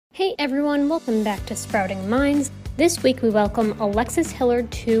Hey everyone, welcome back to Sprouting Minds. This week we welcome Alexis Hillyard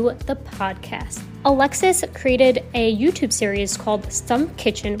to the podcast. Alexis created a YouTube series called Stump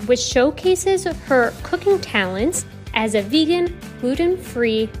Kitchen, which showcases her cooking talents as a vegan,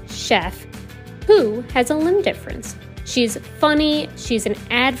 gluten-free chef who has a limb difference. She's funny, she's an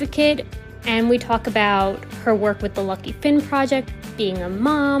advocate, and we talk about her work with the Lucky Finn Project, being a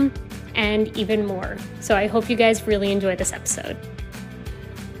mom, and even more. So I hope you guys really enjoy this episode.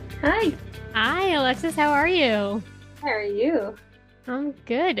 Hi. Hi, Alexis. How are you? How are you? I'm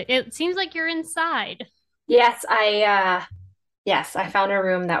good. It seems like you're inside. Yes, I found a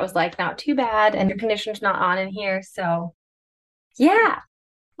room that was like not too bad and the conditioner's not on in here, so yeah.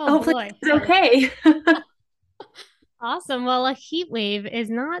 Oh, hopefully boy. It's okay. Awesome. Well, a heat wave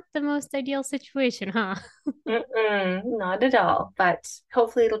is not the most ideal situation, huh? Not at all, but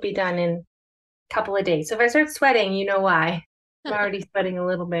hopefully it'll be done in a couple of days. So if I start sweating, you know why. I'm already sweating a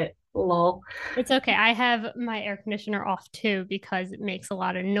little bit. Lol. It's okay. I have my air conditioner off too because it makes a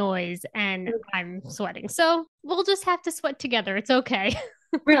lot of noise and I'm sweating. So we'll just have to sweat together. It's okay.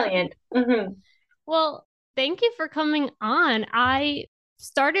 Brilliant. Well, thank you for coming on. I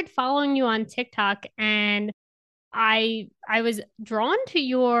started following you on TikTok and I was drawn to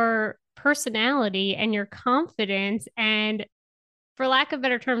your personality and your confidence and, for lack of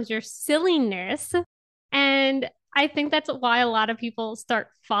better terms, your silliness. And I think that's why a lot of people start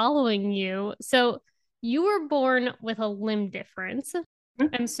following you. So you were born with a limb difference. Mhm.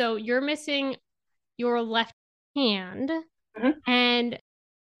 And so you're missing your left hand. Mhm. And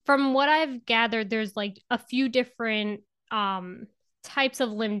from what I've gathered, there's like a few different types of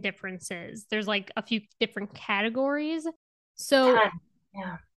limb differences. There's like a few different categories. So Ton.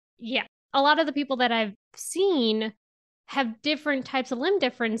 Yeah. yeah, a lot of the people that I've seen have different types of limb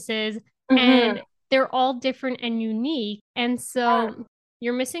differences and they're all different and unique. And so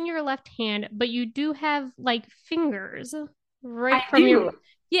you're missing your left hand, but you do have like fingers right I from do.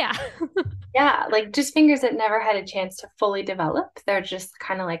 yeah. Yeah, like just fingers that never had a chance to fully develop. They're just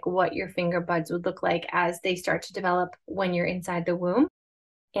kind of like what your finger buds would look like as they start to develop when you're inside the womb.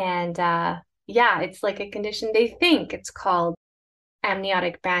 And yeah, it's like a condition they think it's called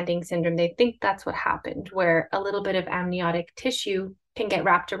amniotic banding syndrome. They think that's what happened, where a little bit of amniotic tissue can get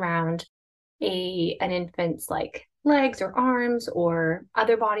wrapped around an infant's like legs or arms or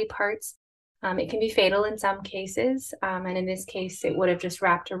other body parts. It can be fatal in some cases, and in this case, it would have just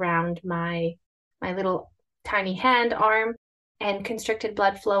wrapped around my little tiny hand, arm, and constricted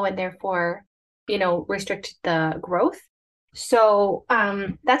blood flow, and therefore, restricted the growth. So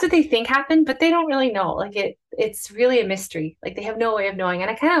that's what they think happened, but they don't really know. Like it's really a mystery. Like they have no way of knowing, and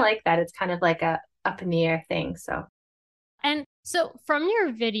I kind of like that. It's kind of like a up in the air thing. So. And so from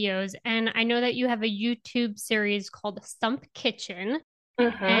your videos, and I know that you have a YouTube series called Stump Kitchen,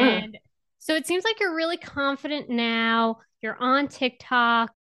 and so it seems like you're really confident now. You're on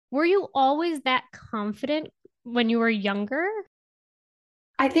TikTok. Were you always that confident when you were younger?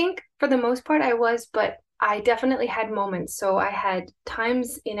 I think for the most part I was, but I definitely had moments. So I had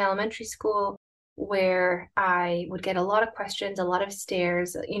times in elementary school where I would get a lot of questions, a lot of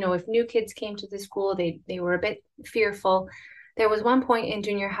stares. If new kids came to the school, they were a bit fearful. There was one point in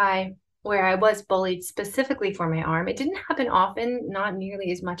junior high where I was bullied specifically for my arm. It didn't happen often, not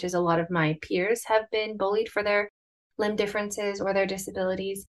nearly as much as a lot of my peers have been bullied for their limb differences or their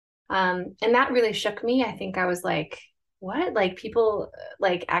disabilities. And that really shook me. I think I was like, what? Like people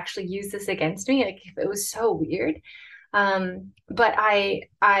like actually use this against me? Like it was so weird. But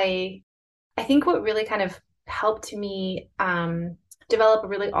I think what really kind of helped me develop a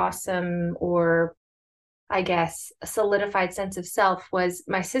really awesome, or I guess a solidified sense of self was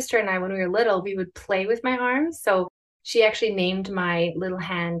my sister and I, when we were little, we would play with my arms. So she actually named my little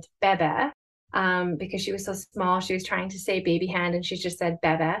hand Bebe because she was so small. She was trying to say baby hand and she just said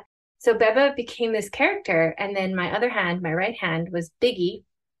Bebe. So Bebe became this character. And then my other hand, my right hand, was Biggie.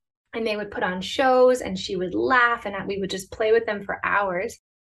 And they would put on shows and she would laugh and we would just play with them for hours.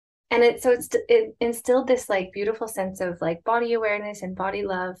 And it instilled this like beautiful sense of like body awareness and body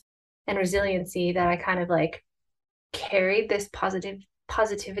love and resiliency that I kind of like carried this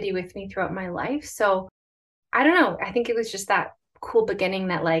positivity with me throughout my life. So I don't know. I think it was just that cool beginning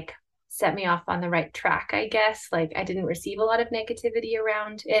that like set me off on the right track, I guess. Like I didn't receive a lot of negativity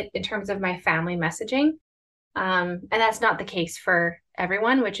around it in terms of my family messaging. And that's not the case for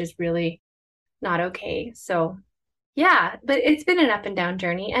everyone, which is really not okay. So yeah, but it's been an up and down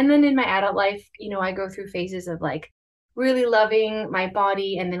journey. And then in my adult life, I go through phases of like really loving my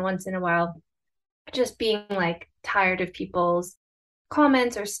body and then once in a while just being like tired of people's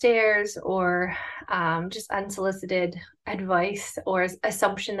comments or stares or just unsolicited advice or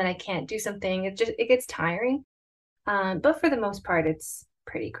assumption that I can't do something. It gets tiring. But for the most part, it's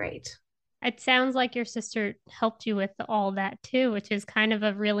pretty great. It sounds like your sister helped you with all that too, which is kind of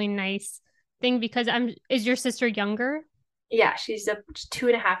a really nice thing because is your sister younger? Yeah, she's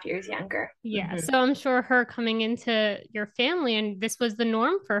 2.5 years younger. Yeah, Hmm. so I'm sure her coming into your family and this was the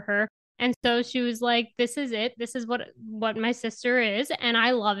norm for her. And so she was like, this is it. This is what my sister is, and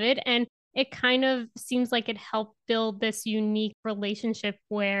I love it. And it kind of seems like it helped build this unique relationship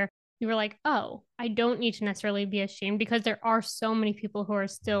where you were like, "Oh, I don't need to necessarily be ashamed because there are so many people who are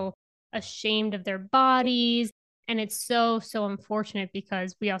still ashamed of their bodies." And it's so unfortunate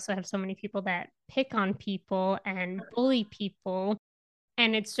because we also have so many people that pick on people and bully people,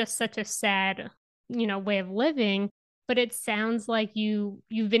 and it's just such a sad way of living. But it sounds like you've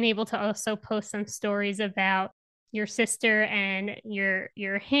been able to also post some stories about your sister and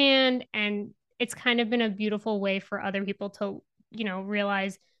your hand, and it's kind of been a beautiful way for other people to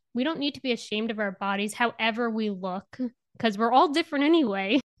realize we don't need to be ashamed of our bodies however we look, because we're all different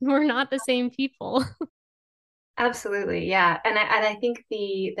anyway. We're not the same people. Absolutely, yeah. And I think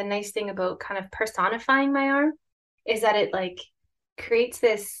the nice thing about kind of personifying my arm is that it like creates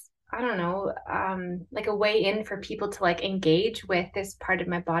this, I don't know, like a way in for people to like engage with this part of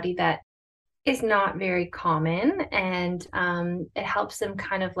my body that is not very common. And it helps them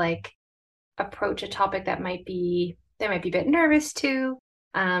kind of like approach a topic that they might be a bit nervous to.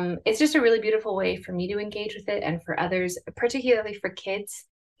 It's just a really beautiful way for me to engage with it and for others, particularly for kids.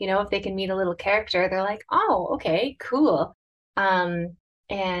 If they can meet a little character, they're like, oh, okay, cool.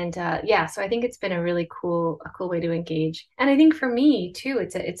 And yeah, so I think it's been a cool way to engage. And I think for me too,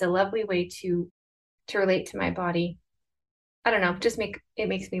 it's a lovely way to relate to my body. I don't know, it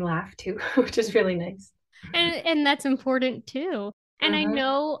makes me laugh too, which is really nice. And that's important too. And I Hmm.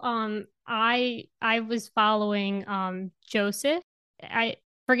 know I was following Joseph. I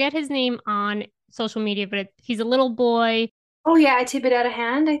forget his name on social media, but he's a little boy. Oh yeah, I tip it out of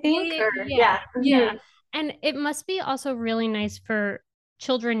hand, I Yeah, think, yeah, or yeah, yeah. yeah. Hmm. And it must be also really nice for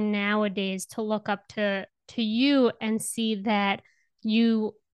children nowadays to look up to you and see that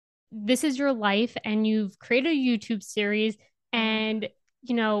you this is your life and you've created a YouTube series, and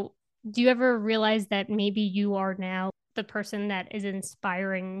you know, do you ever realize that maybe you are now the person that is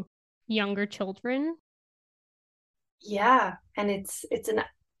inspiring younger children? Yeah, and it's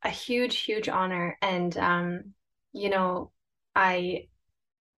a huge honor, and you know, I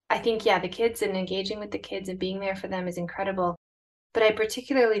I think yeah, the kids and engaging with the kids and being there for them is incredible. But I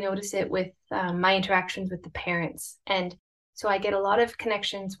particularly notice it with my interactions with the parents, and so I get a lot of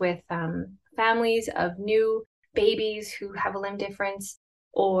connections with families of new babies who have a limb difference,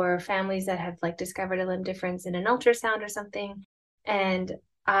 or families that have like discovered a limb difference in an ultrasound or something, and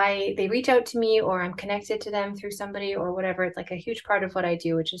they reach out to me or I'm connected to them through somebody or whatever. It's like a huge part of what I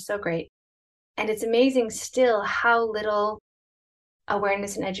do, which is so great. And it's amazing still how little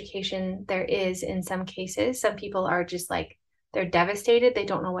awareness and education there is in some cases. Some people are just like, they're devastated. They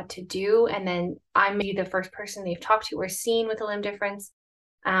don't know what to do. And then I'm maybe the first person they've talked to or seen with a limb difference.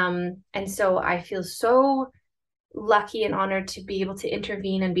 And so I feel so lucky and honored to be able to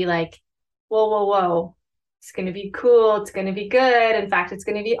intervene and be like, whoa. It's going to be cool. It's going to be good. In fact, it's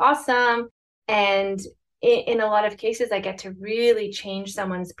going to be awesome. And in a lot of cases, I get to really change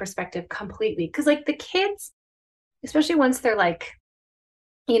someone's perspective completely. Because, like, the kids, especially once they're like,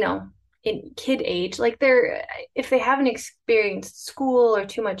 you know, in kid age, like if they haven't experienced school or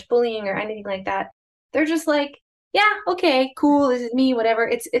too much bullying or anything like that, they're just like, yeah, okay, cool, this is me, whatever.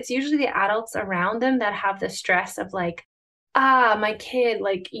 It's usually the adults around them that have the stress of like, my kid,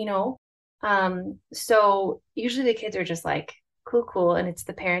 like, so usually the kids are just like, cool, and it's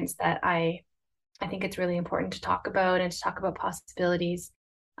the parents that I think it's really important to talk about and to talk about possibilities.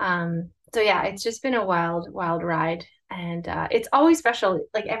 So yeah, it's just been a wild ride. And it's always special.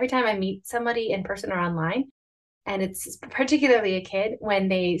 Like every time I meet somebody in person or online, and it's particularly a kid, when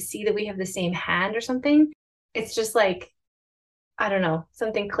they see that we have the same hand or something, it's just like, I don't know,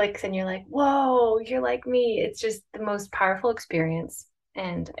 something clicks and you're like, whoa, you're like me. It's just the most powerful experience.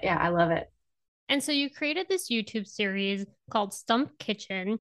 And yeah, I love it. And so you created this YouTube series called Stump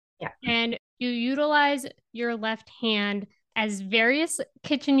Kitchen, Yeah. and you utilize your left hand as various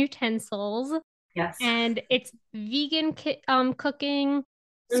kitchen utensils, Yes. and it's vegan cooking.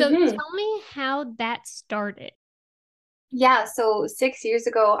 So Hmm. tell me how that started. Yeah. So 6 years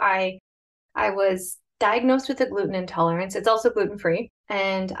ago, I was diagnosed with a gluten intolerance. It's also gluten free.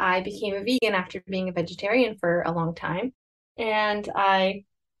 And I became a vegan after being a vegetarian for a long time. And I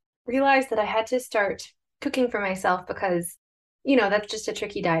realized that I had to start cooking for myself because that's just a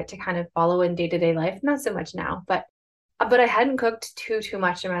tricky diet to kind of follow in day-to-day life. Not so much now, but I hadn't cooked too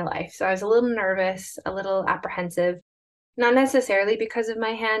much in my life. So I was a little nervous, a little apprehensive, not necessarily because of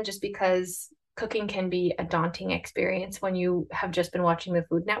my hand, just because cooking can be a daunting experience when you have just been watching the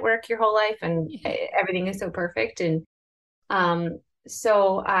Food Network your whole life and everything is so perfect. And um,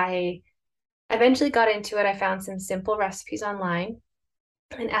 so I eventually got into it. I found some simple recipes online.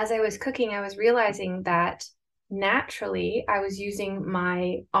 And as I was cooking, I was realizing that naturally I was using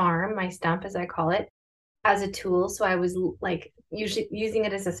my arm, my stump, as I call it, as a tool. So I was like usually using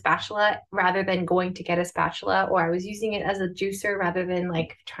it as a spatula rather than going to get a spatula, or I was using it as a juicer rather than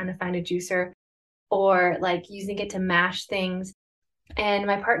like trying to find a juicer, or like using it to mash things. And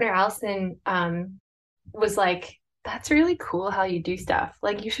my partner Allison was like, "That's really cool how you do stuff.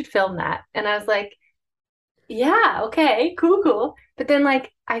 Like you should film that." And I was like, "Yeah, okay, cool." But then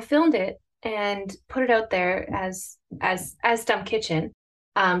like I filmed it and put it out there as Stump Kitchen,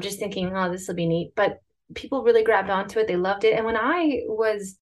 just thinking, "Oh, this will be neat." But people really grabbed onto it. They loved it. And when I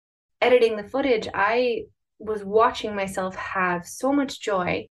was editing the footage, I was watching myself have so much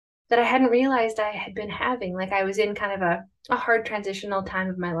joy that I hadn't realized I had been having. Like I was in kind of a hard transitional time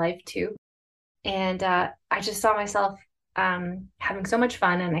of my life too. And I just saw myself having so much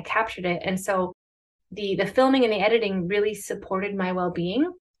fun and I captured it. And so the filming and the editing really supported my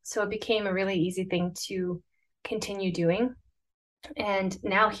well-being. So it became a really easy thing to continue doing. And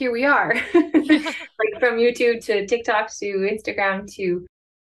now here we are, like from YouTube to TikTok to Instagram to,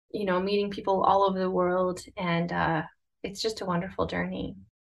 meeting people all over the world. And it's just a wonderful journey.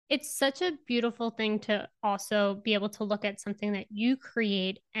 It's such a beautiful thing to also be able to look at something that you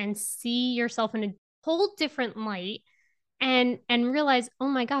create and see yourself in a whole different light and realize, oh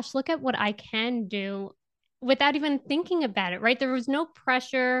my gosh, look at what I can do without even thinking about it, right? There was no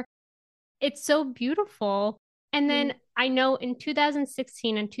pressure. It's so beautiful. And then I know in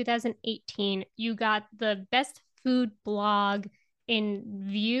 2016 and 2018, you got the best food blog in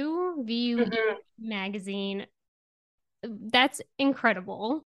View Mm-hmm. magazine. That's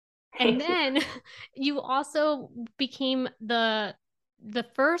incredible. And Thank you. then you also became the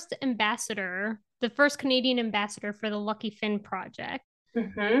first ambassador, the first Canadian ambassador for the Lucky Finn Project, which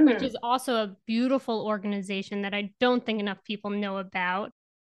Mm-hmm. is also a beautiful organization that I don't think enough people know about.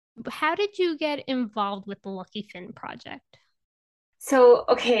 How did you get involved with the Lucky Finn Project? So,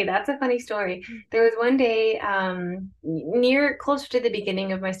 okay, that's a funny story. There was one day, near closer to the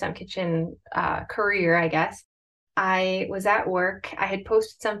beginning of my Stump Kitchen career, I guess. I was at work. I had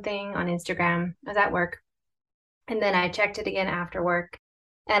posted something on Instagram. I was at work, and then I checked it again after work,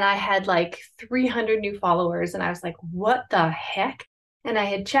 and I had like 300 new followers, and I was like, "What the heck?" And I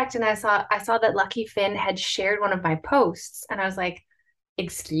had checked, and I saw that Lucky Finn had shared one of my posts, and I was like,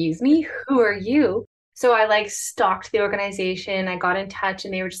 "Excuse me, who are you?" So I like stalked the organization. I got in touch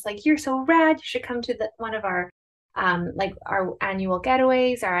and they were just like, "You're so rad. You should come to one of our like our annual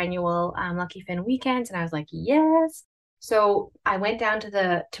getaways, our annual Lucky Fin weekends." And I was like, "Yes." So I went down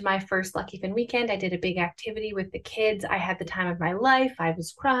to my first Lucky Fin weekend. I did a big activity with the kids. I had the time of my life. I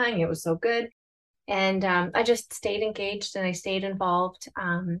was crying. It was so good. And I just stayed engaged and I stayed involved.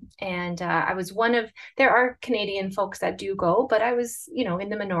 And I was there are Canadian folks that do go, but I was, in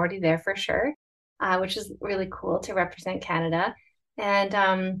the minority there for sure, which is really cool to represent Canada.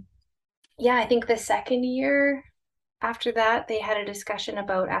 And yeah, I think the second year after that, they had a discussion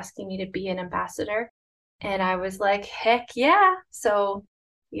about asking me to be an ambassador. And I was like, heck yeah. So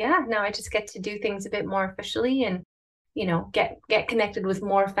yeah, now I just get to do things a bit more officially and get connected with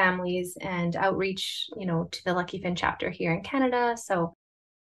more families and outreach, to the Lucky Fin chapter here in Canada. So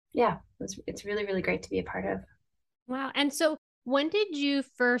yeah, it's really, really great to be a part of. Wow. And so when did you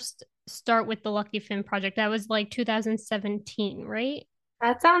first start with the Lucky Finn Project? That was like 2017, right?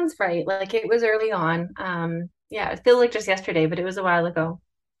 That sounds right. Like it was early on. Yeah, it feels like just yesterday, but it was a while ago.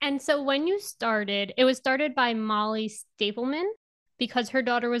 And so when you started, it was started by Molly Stapleman because her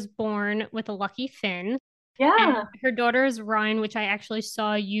daughter was born with a lucky fin. And Yeah. her daughter is Ryan, which I actually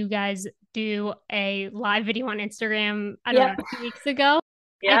saw you guys do a live video on Instagram, I don't know, Yep. 2 weeks ago.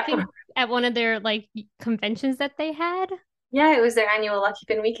 I Yep. think at one of their like conventions that they had. Yeah, it was their annual Lucky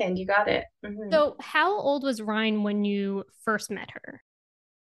Fin weekend. You got it. So how old was Ryan when you first met her?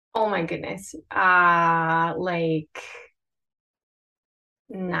 Oh my goodness. Like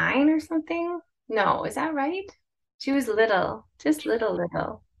 9 or something? No, is that right? She was little, just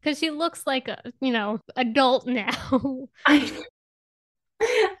little. Because she looks like a, adult now. I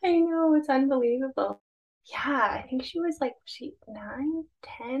I know, it's unbelievable. Yeah, I think she was like, she 9,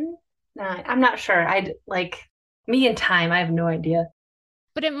 10, 9. I'm not sure. I'd like me and time, I have no idea.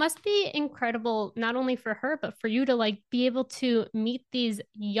 But it must be incredible, not only for her, but for you to like be able to meet these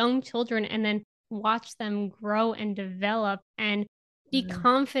young children and then watch them grow and develop and be Mhm.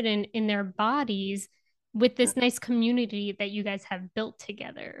 confident in their bodies with this nice community that you guys have built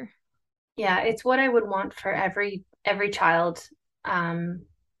together. Yeah, it's what I would want for every child, um,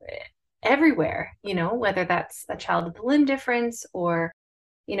 everywhere, whether that's a child with a limb difference or,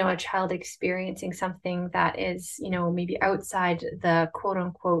 a child experiencing something that is, maybe outside the quote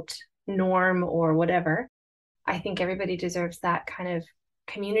unquote norm or whatever. I think everybody deserves that kind of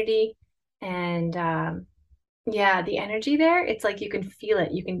community. And yeah, the energy there, it's like you can feel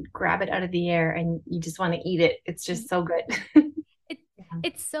it. You can grab it out of the air and you just want to eat it. It's just so good. It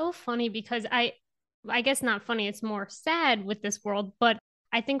it's so funny because I guess not funny, it's more sad with this world, but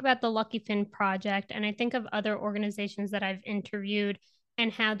I think about the Lucky Finn Project and I think of other organizations that I've interviewed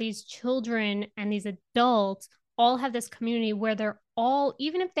and how these children and these adults all have this community where they're all,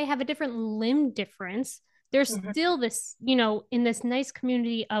 even if they have a different limb difference, they're Mhm, still this, in this nice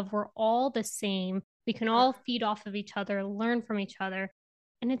community of we're all the same. We can all feed off of each other, learn from each other.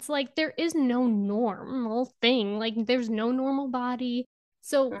 And it's like there is no normal thing. Like there's no normal body.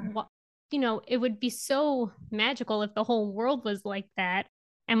 So mhm, what, it would be so magical if the whole world was like that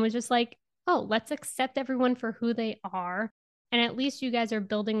and was just like, oh, let's accept everyone for who they are. And at least you guys are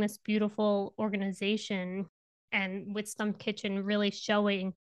building this beautiful organization and with Stump Kitchen really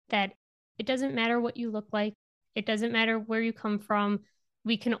showing that it doesn't matter what you look like. It doesn't matter where you come from.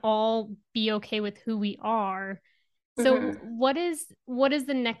 We can all be okay with who we are. So mhm. what is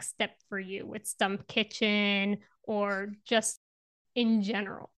the next step for you with Stump Kitchen or just in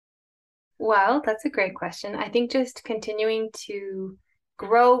general? Well, that's a great question. I think just continuing to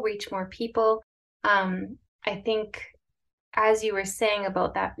grow, reach more people. I think as you were saying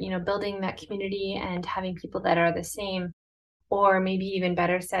about that, building that community and having people that are the same, or maybe even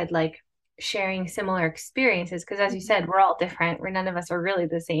better said, like sharing similar experiences. Because as you said, we're all different. We're none of us are really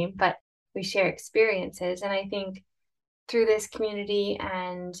the same, but we share experiences. And I think through this community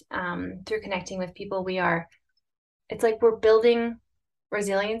and through connecting with people, it's like we're building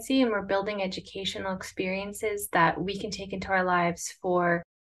resiliency and we're building educational experiences that we can take into our lives for,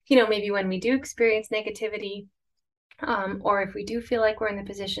 maybe when we do experience negativity, or if we do feel like we're in the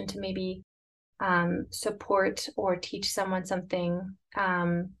position to maybe support or teach someone something,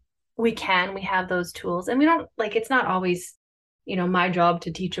 we have those tools. And we don't like, it's not always, my job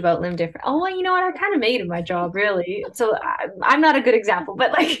to teach about limb difference. Oh, well, you know what? I kind of made it my job, really. So I'm not a good example,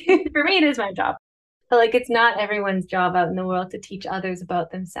 but like for me, it is my job. But like, it's not everyone's job out in the world to teach others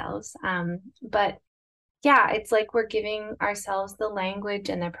about themselves. But yeah, it's like we're giving ourselves the language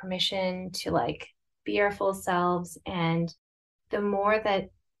and the permission to like be our full selves. And the more that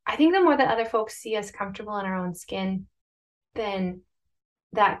I think the more that other folks see us comfortable in our own skin, then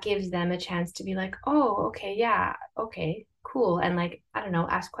that gives them a chance to be like, oh, okay, yeah, okay, cool. And like, I don't know,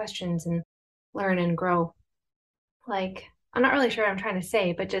 ask questions and learn and grow. Like, I'm not really sure what I'm trying to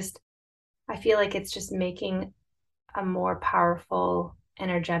say, but just I feel like it's just making a more powerful,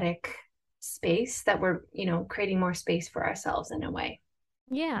 energetic space that we're, creating more space for ourselves in a way.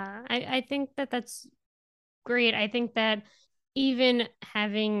 Yeah, I think that that's great. I think that even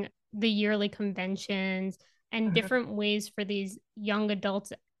having the yearly conventions and Mhm, different ways for these young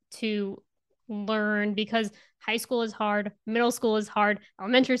adults to learn because high school is hard, middle school is hard,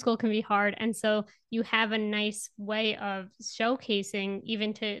 elementary school can be hard. And so you have a nice way of showcasing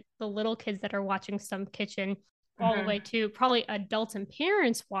even to the little kids that are watching Stump Kitchen, all the way mhm. to probably adults and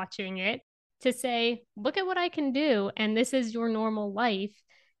parents watching it to say, look at what I can do. And this is your normal life.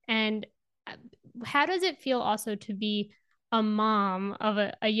 And uh, how does it feel also to be a mom of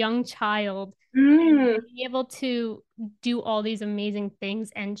a young child and Mm. be able to do all these amazing things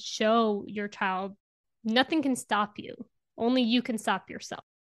and show your child nothing can stop you. Only you can stop yourself.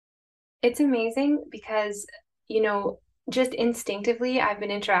 It's amazing because, you know, just instinctively, I've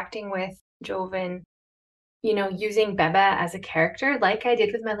been interacting with Joven, using Beba as a character, like I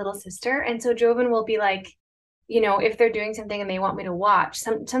did with my little sister. And so Joven will be like, if they're doing something and they want me to watch,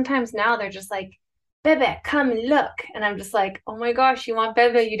 sometimes now they're just like, Bebe, come look. And I'm just like, oh my gosh, you want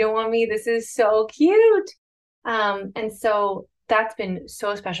Bebe, you don't want me. This is so cute. And so that's been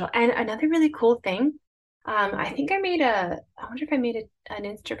so special. And another really cool thing, I think I wonder if I made an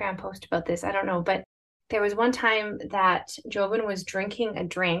Instagram post about this. I don't know, but there was one time that Joven was drinking a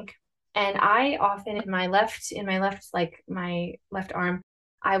drink, and I often like my left arm,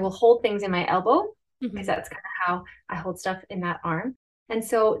 I will hold things in my elbow because Mhm. that's kind of how I hold stuff in that arm. And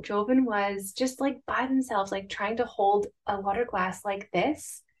so Joven was just like by themselves, like trying to hold a water glass like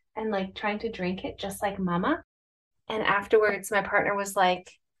this and like trying to drink it just like mama. And afterwards, my partner was like,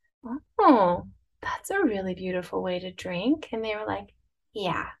 oh, that's a really beautiful way to drink. And they were like,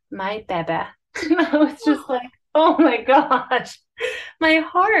 yeah, my bebe. And I was just like, oh my gosh, my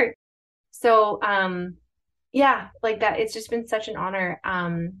heart. So, yeah, like that, it's just been such an honor.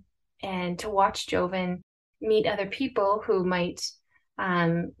 And to watch Joven meet other people who might,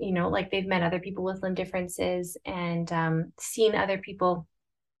 like they've met other people with limb differences and seen other people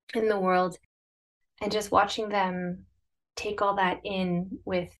in the world, and just watching them take all that in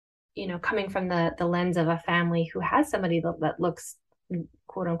with, coming from the lens of a family who has somebody that looks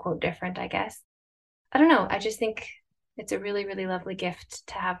quote unquote different, I guess. I don't know. I just think it's a really, really lovely gift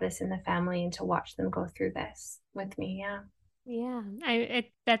to have this in the family and to watch them go through this with me. Yeah. Yeah.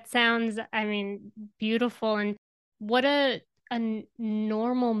 That sounds, beautiful. And what a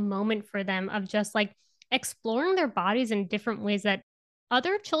normal moment for them of just like exploring their bodies in different ways that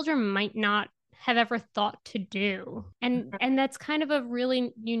other children might not have ever thought to do. And that's kind of a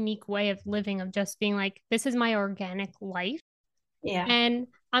really unique way of living, of just being like, this is my organic life. Yeah. And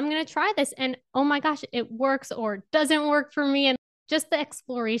I'm going to try this. And oh my gosh, it works or doesn't work for me. And just the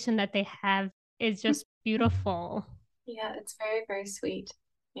exploration that they have is just beautiful. Yeah, it's very, very sweet.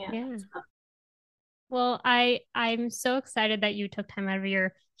 Yeah. Yeah. Well, I'm so excited that you took time out of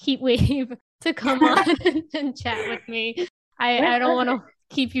your heat wave to come on and chat with me. I don't want to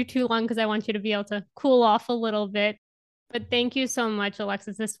keep you too long because I want you to be able to cool off a little bit. But thank you so much,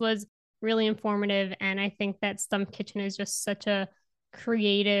 Alexis. This was really informative. And I think that Stump Kitchen is just such a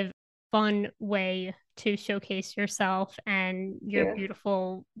creative, fun way to showcase yourself and your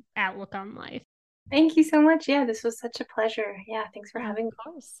beautiful outlook on life. Thank you so much. Yeah, this was such a pleasure. Yeah, thanks for having me. Of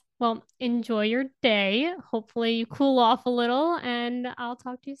course. Well, enjoy your day. Hopefully you cool off a little and I'll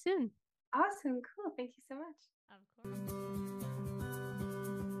talk to you soon. Awesome. Cool. Thank you so much. Of course.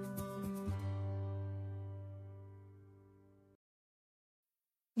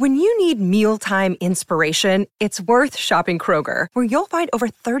 When you need mealtime inspiration, it's worth shopping Kroger, where you'll find over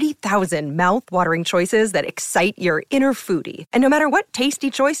 30,000 mouth-watering choices that excite your inner foodie. And no matter what tasty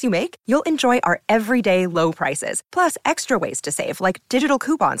choice you make, you'll enjoy our everyday low prices, plus extra ways to save, like digital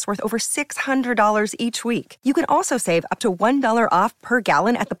coupons worth over $600 each week. You can also save up to $1 off per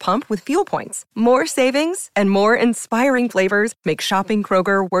gallon at the pump with fuel points. More savings and more inspiring flavors make shopping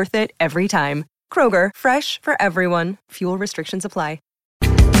Kroger worth it every time. Kroger, fresh for everyone. Fuel restrictions apply.